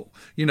miserable.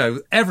 You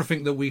know,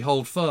 everything that we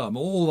hold firm,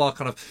 all our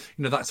kind of,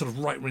 you know, that sort of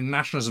right-wing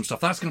nationalism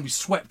stuff, that's going to be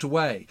swept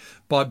away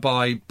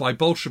by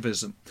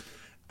Bolshevism.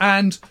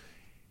 And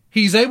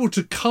he's able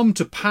to come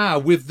to power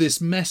with this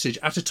message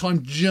at a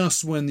time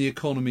just when the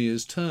economy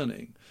is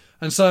turning.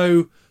 And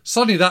so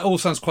suddenly that all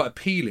sounds quite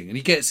appealing, and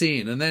he gets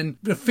in, and then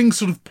things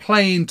sort of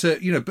play into,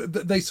 you know,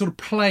 they sort of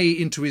play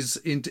into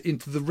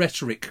into the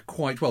rhetoric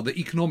quite well. The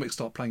economics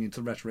start playing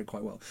into the rhetoric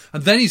quite well.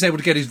 And then he's able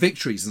to get his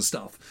victories and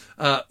stuff,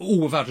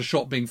 all without a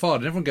shot being fired.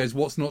 And everyone goes,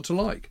 what's not to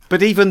like?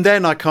 But even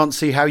then, I can't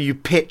see how you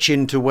pitch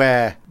into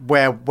where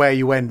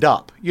you end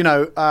up. You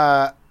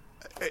know,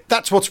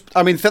 that's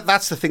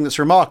the thing that's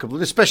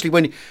remarkable, especially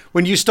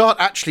when you start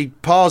actually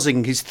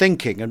parsing his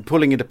thinking and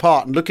pulling it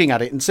apart and looking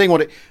at it and seeing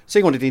what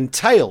it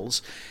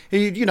entails.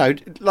 You know,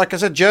 like I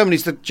said,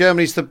 Germany's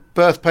the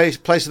birthplace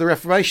of the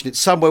Reformation. It's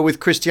somewhere with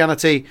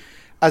Christianity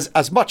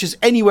as much as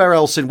anywhere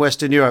else in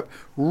Western Europe,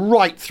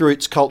 right through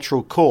its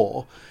cultural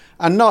core.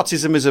 And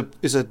Nazism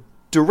is a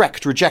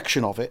direct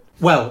rejection of it.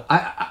 Well,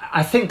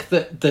 I think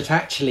that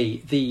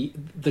actually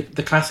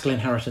the classical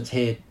inheritance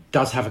here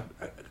does have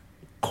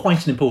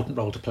quite an important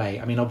role to play.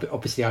 I mean,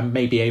 obviously, I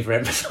may be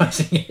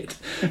overemphasizing it,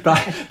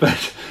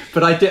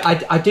 but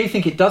I do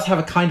think it does have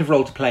a kind of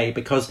role to play,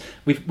 because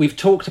we've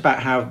talked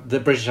about how the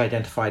British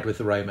identified with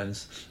the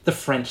Romans, the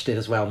French did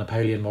as well.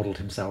 Napoleon modelled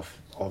himself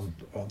on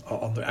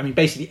I mean,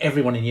 basically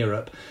everyone in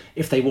Europe,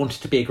 if they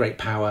wanted to be a great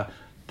power,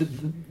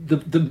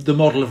 the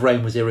model of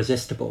Rome was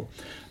irresistible.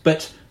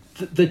 But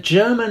the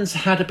Germans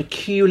had a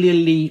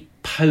peculiarly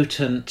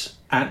potent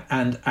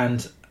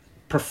and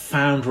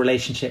profound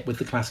relationship with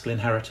the classical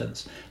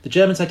inheritance. The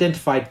Germans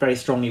identified very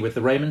strongly with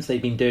the Romans.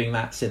 They've been doing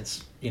that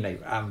since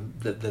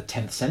the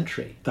 10th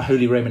century. The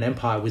Holy Roman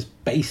Empire was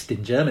based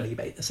in Germany,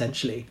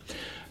 essentially.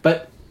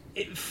 But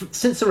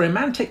since the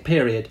Romantic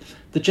period,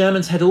 the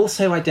Germans had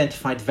also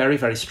identified very,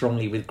 very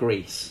strongly with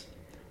Greece.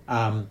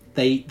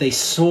 They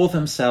saw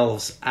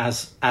themselves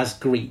as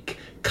Greek,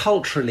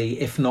 culturally,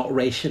 if not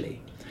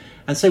racially.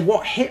 And so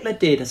what Hitler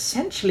did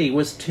essentially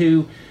was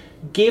to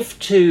give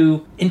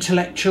to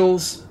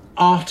intellectuals,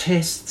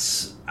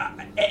 artists,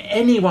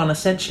 anyone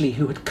essentially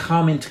who had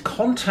come into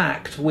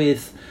contact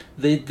with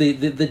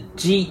the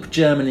deep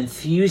German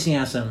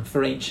enthusiasm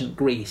for ancient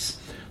Greece,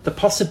 the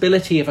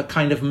possibility of a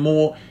kind of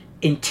more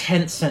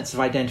intense sense of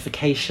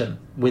identification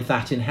with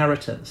that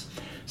inheritance.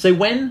 So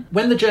when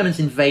the Germans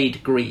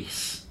invade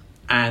Greece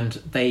and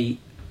they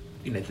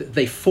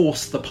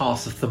force the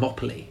pass of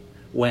Thermopylae,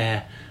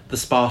 where the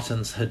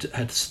Spartans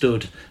had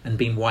stood and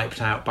been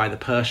wiped out by the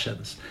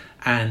Persians,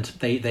 and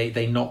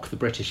they knock the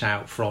British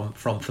out from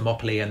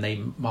Thermopylae, and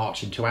they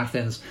march into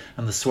Athens,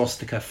 and the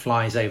swastika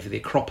flies over the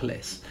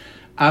Acropolis.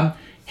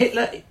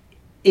 Hitler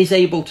is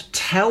able to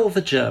tell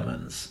the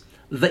Germans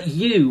that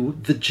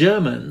the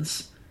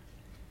Germans,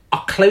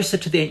 are closer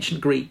to the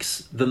ancient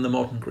Greeks than the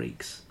modern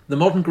Greeks. The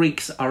modern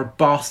Greeks are a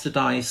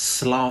bastardized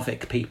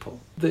Slavic people.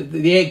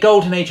 The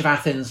golden age of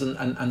Athens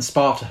and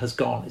Sparta has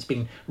gone. It's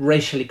been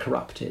racially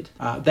corrupted.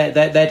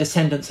 Their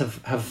descendants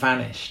have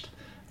vanished.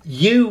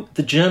 You,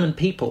 the German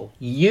people,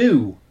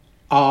 you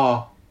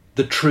are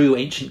the true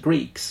ancient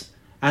Greeks.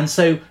 And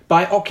so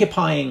by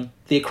occupying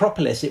the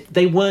Acropolis,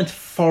 they weren't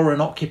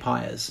foreign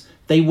occupiers.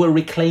 They were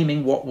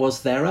reclaiming what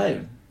was their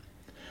own.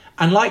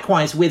 And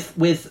likewise with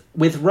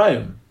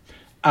Rome,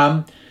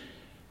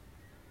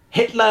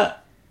 Hitler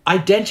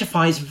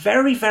identifies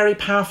very, very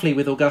powerfully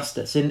with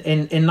Augustus. In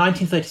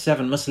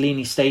 1937,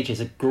 Mussolini stages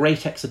a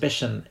great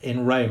exhibition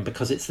in Rome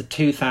because it's the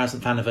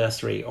 2000th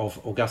anniversary of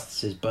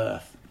Augustus's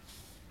birth.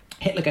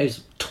 Hitler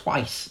goes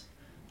twice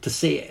to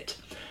see it.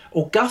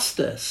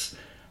 Augustus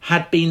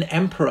had been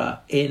emperor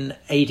in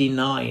AD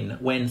 9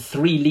 when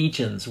 3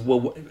 legions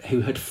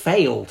who had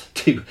failed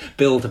to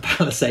build a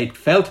palisade,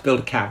 failed to build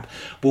a camp,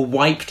 were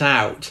wiped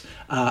out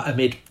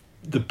amid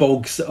the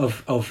bogs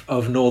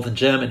of northern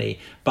Germany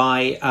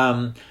by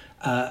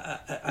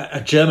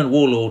a German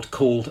warlord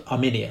called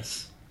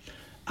Arminius.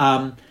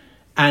 And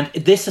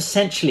this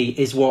essentially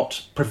is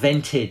what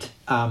prevented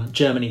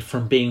Germany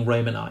from being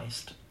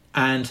Romanized.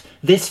 And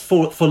this,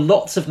 for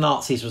lots of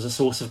Nazis, was a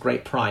source of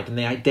great pride, and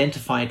they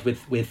identified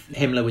with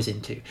Himmler was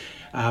into.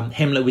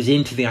 Himmler was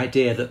into the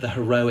idea that the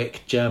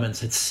heroic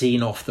Germans had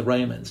seen off the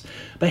Romans.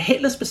 But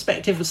Hitler's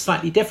perspective was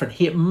slightly different.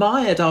 He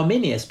admired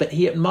Arminius, but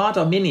he admired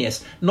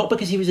Arminius not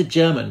because he was a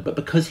German, but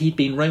because he'd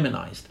been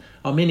Romanized.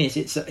 Arminius,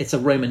 it's a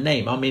Roman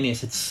name. Arminius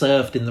had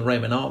served in the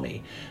Roman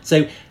army.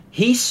 So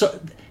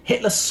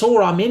Hitler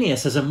saw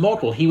Arminius as a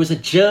model. He was a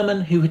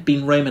German who had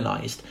been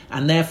Romanized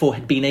and therefore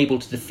had been able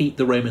to defeat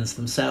the Romans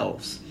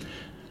themselves.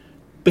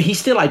 But he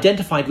still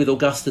identified with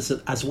Augustus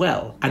as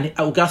well. And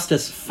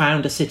Augustus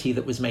found a city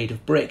that was made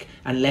of brick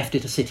and left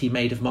it a city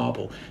made of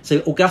marble.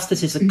 So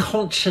Augustus is a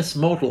conscious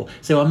model.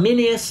 So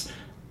Arminius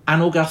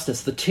and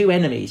Augustus, the two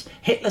enemies,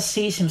 Hitler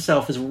sees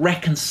himself as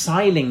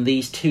reconciling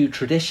these two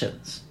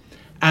traditions.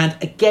 And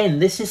again,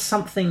 this is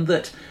something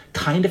that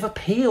kind of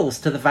appeals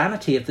to the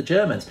vanity of the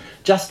Germans,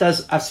 just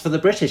as for the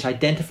British,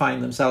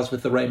 identifying themselves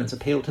with the Romans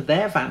appealed to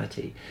their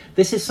vanity.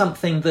 This is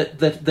something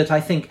that I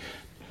think,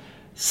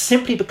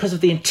 simply because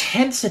of the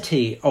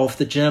intensity of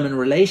the German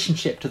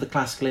relationship to the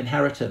classical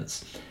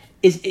inheritance,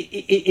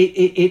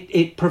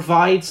 it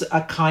provides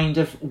a kind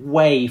of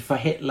way for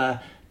Hitler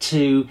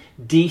to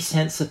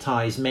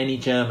desensitize many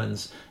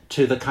Germans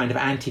to the kind of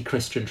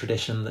anti-Christian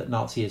tradition that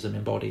Nazism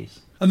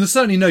embodies. And there's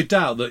certainly no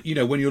doubt that,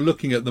 when you're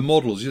looking at the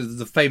models,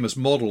 the famous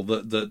model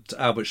that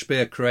Albert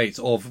Speer creates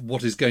of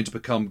what is going to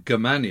become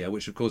Germania,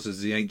 which of course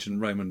is the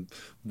ancient Roman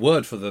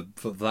word for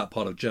that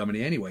part of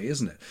Germany anyway,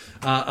 isn't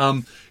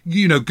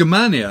it?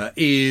 Germania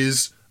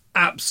is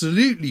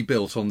absolutely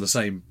built on the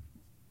same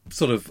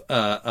sort of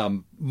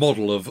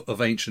model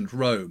of ancient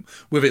Rome,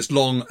 with its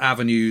long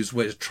avenues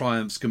where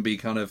triumphs can be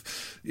kind of,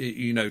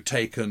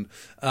 taken,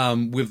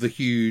 with the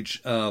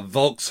huge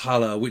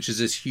Volkshalle, which is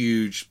this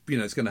huge,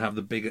 it's going to have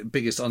the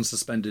biggest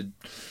unsuspended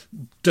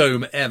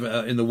dome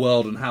ever in the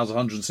world and house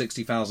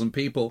 160,000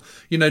 people.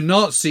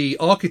 Nazi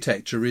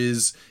architecture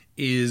is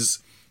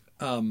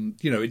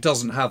it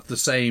doesn't have the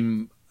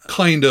same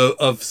kind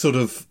of sort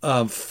of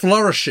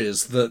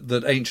flourishes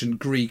that ancient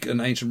Greek and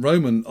ancient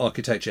Roman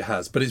architecture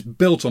has, but it's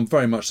built on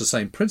very much the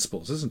same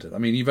principles, isn't it? I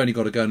mean, you've only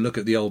got to go and look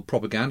at the old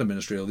propaganda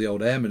ministry or the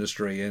old air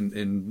ministry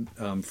in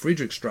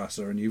Friedrichstrasse,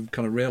 and you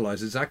kind of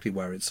realise exactly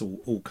where it's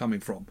all coming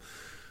from.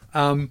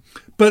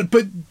 But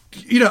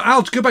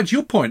Al, to go back to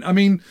your point, I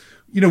mean,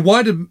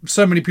 why do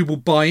so many people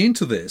buy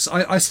into this?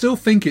 I still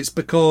think it's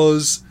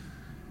because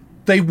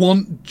they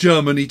want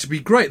Germany to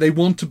be great. They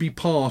want to be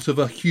part of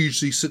a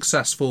hugely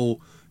successful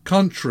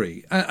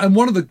country. And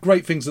one of the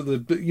great things that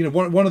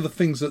one of the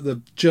things that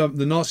the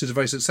Nazis are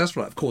very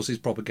successful at, of course, is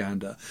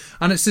propaganda.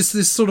 And it's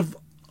this sort of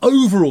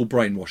overall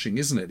brainwashing,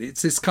 isn't it?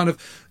 It's this kind of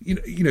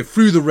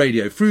through the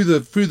radio, through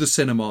the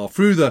cinema,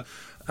 through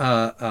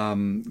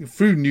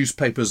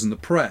newspapers and the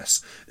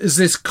press, is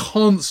this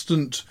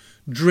constant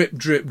drip,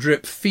 drip,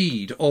 drip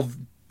feed of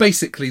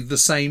basically the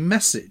same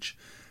message.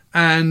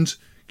 And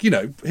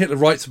Hitler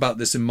writes about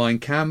this in Mein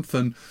Kampf,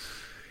 and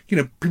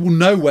people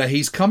know where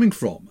he's coming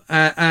from,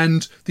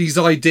 and these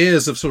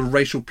ideas of sort of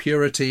racial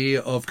purity,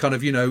 of kind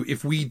of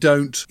if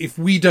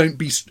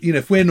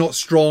we're not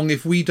strong,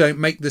 if we don't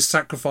make this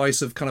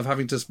sacrifice of kind of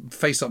having to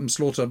face up and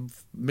slaughter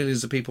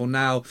millions of people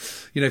now,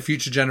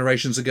 future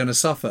generations are going to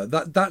suffer.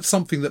 That's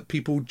something that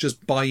people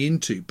just buy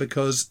into,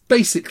 because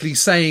basically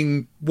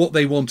saying what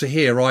they want to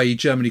hear, i.e.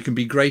 Germany can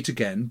be great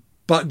again,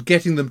 but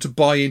getting them to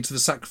buy into the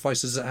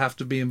sacrifices that have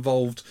to be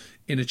involved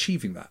in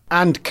achieving that.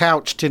 And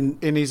couched in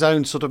his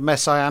own sort of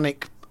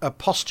messianic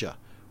posture,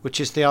 which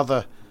is the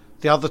other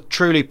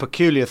truly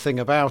peculiar thing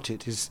about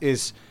it,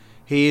 is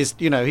he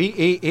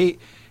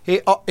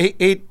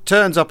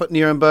turns up at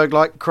Nuremberg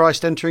like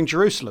Christ entering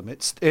Jerusalem.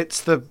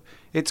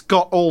 It's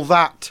got all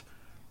that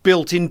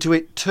built into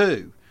it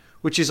too,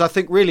 which is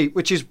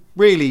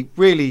really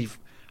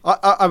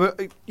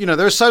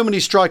there are so many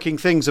striking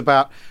things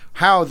about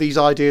how these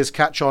ideas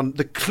catch on.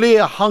 The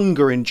clear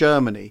hunger in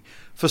Germany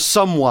for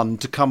someone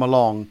to come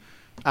along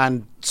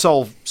and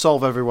solve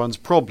everyone's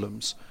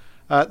problems.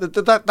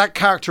 That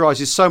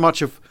characterises so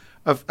much of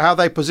how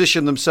they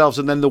position themselves,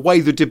 and then the way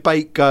the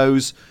debate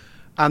goes,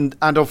 and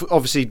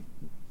obviously,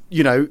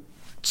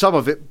 some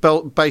of it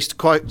based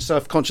quite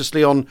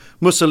self-consciously on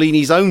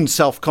Mussolini's own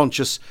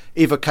self-conscious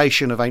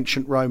evocation of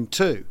ancient Rome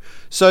too.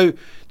 So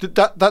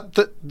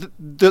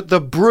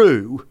the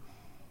brew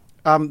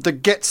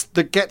that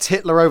gets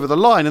Hitler over the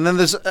line, and then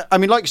there's,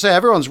 like you say,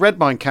 everyone's read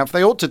Mein Kampf.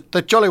 They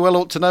jolly well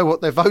ought to know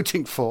what they're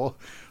voting for,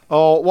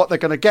 or what they're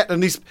going to get.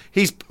 And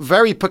he's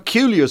very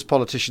peculiar, as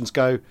politicians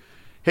go,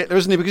 Hitler,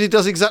 isn't he? Because he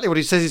does exactly what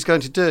he says he's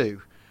going to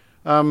do.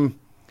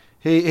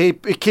 He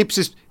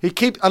keeps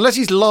unless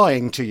he's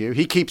lying to you,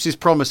 he keeps his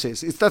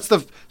promises. That's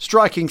the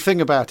striking thing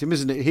about him,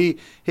 isn't it?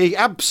 He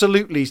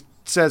absolutely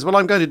says, well,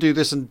 I'm going to do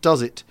this, and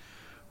does it.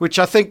 Which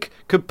I think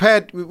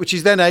which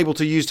he's then able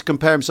to use to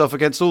compare himself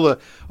against all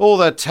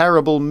the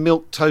terrible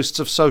milk toasts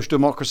of social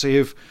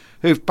democracy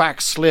who've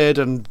backslid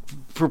and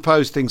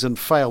proposed things and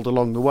failed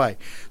along the way.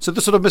 So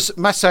the sort of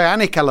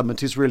messianic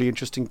element is really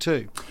interesting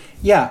too.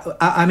 Yeah,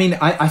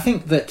 I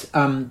think that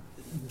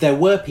there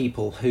were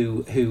people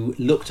who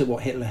looked at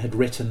what Hitler had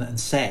written and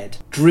said,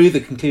 drew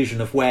the conclusion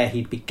of where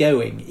he'd be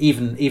going,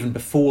 even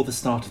before the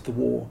start of the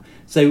war.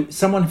 So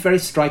someone very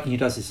striking who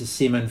does this is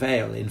Simone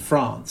Weil in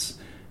France,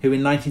 who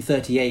in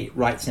 1938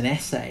 writes an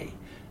essay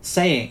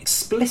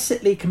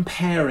explicitly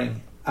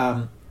comparing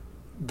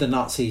the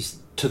Nazis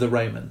to the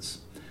Romans.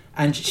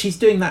 And she's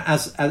doing that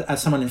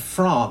as someone in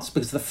France,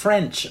 because the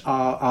French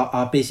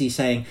are busy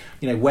saying,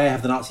 where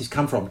have the Nazis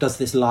come from? Does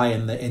this lie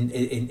in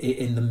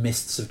the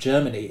mists of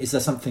Germany? Is there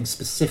something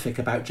specific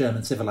about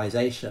German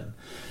civilization?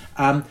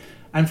 And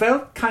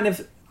Weil kind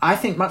of, I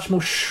think, much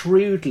more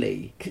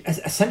shrewdly,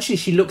 essentially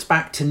she looks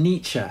back to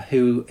Nietzsche,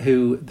 who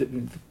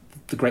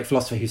the great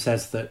philosopher who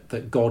says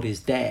that God is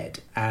dead,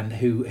 and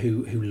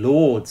who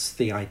lauds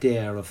the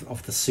idea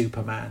of the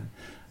Superman,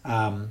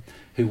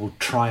 who will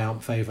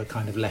triumph over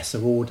kind of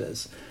lesser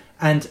orders.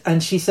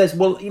 And she says,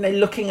 well,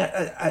 looking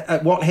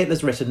at what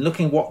Hitler's written,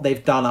 looking what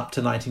they've done up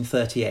to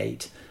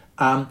 1938,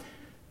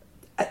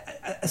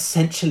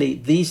 essentially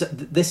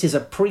this is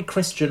a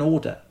pre-Christian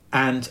order,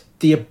 and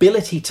the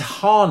ability to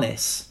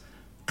harness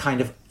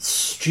kind of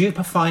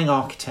stupefying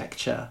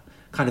architecture,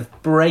 kind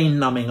of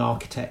brain-numbing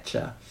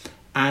architecture,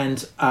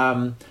 and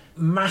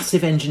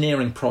massive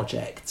engineering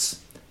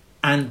projects,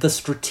 and the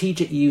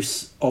strategic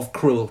use of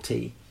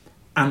cruelty,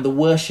 and the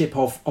worship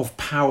of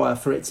power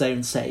for its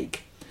own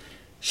sake.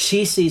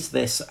 She sees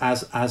this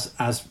as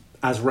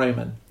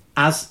Roman,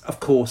 as of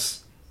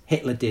course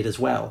Hitler did as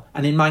well.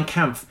 And in Mein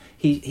Kampf,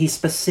 he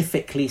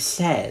specifically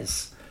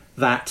says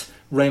that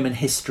Roman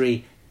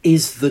history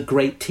is the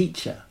great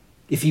teacher.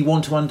 If you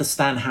want to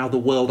understand how the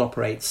world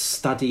operates,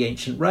 study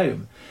ancient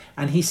Rome.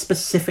 And he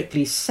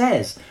specifically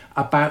says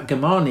about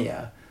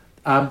Germania,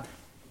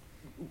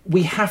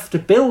 we have to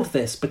build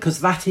this because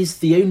that is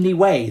the only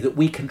way that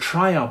we can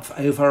triumph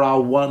over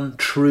our one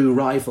true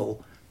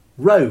rival,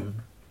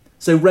 Rome.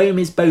 So Rome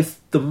is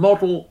both the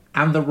model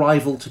and the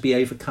rival to be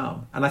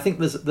overcome. And I think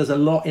there's a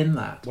lot in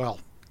that. Well,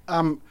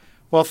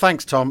 Well,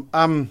 thanks, Tom.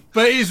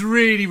 But it is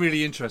really,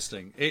 really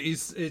interesting.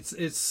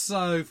 It's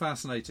so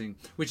fascinating,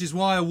 which is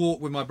why a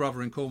walk with my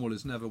brother in Cornwall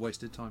is never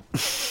wasted time.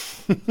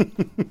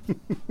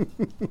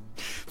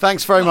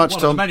 Thanks very much,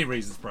 one Tom. Of the many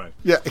reasons, bro.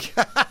 Yeah.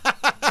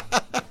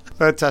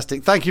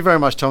 Fantastic. Thank you very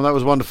much, Tom. That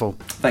was wonderful.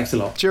 Thanks a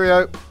lot.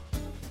 Cheerio.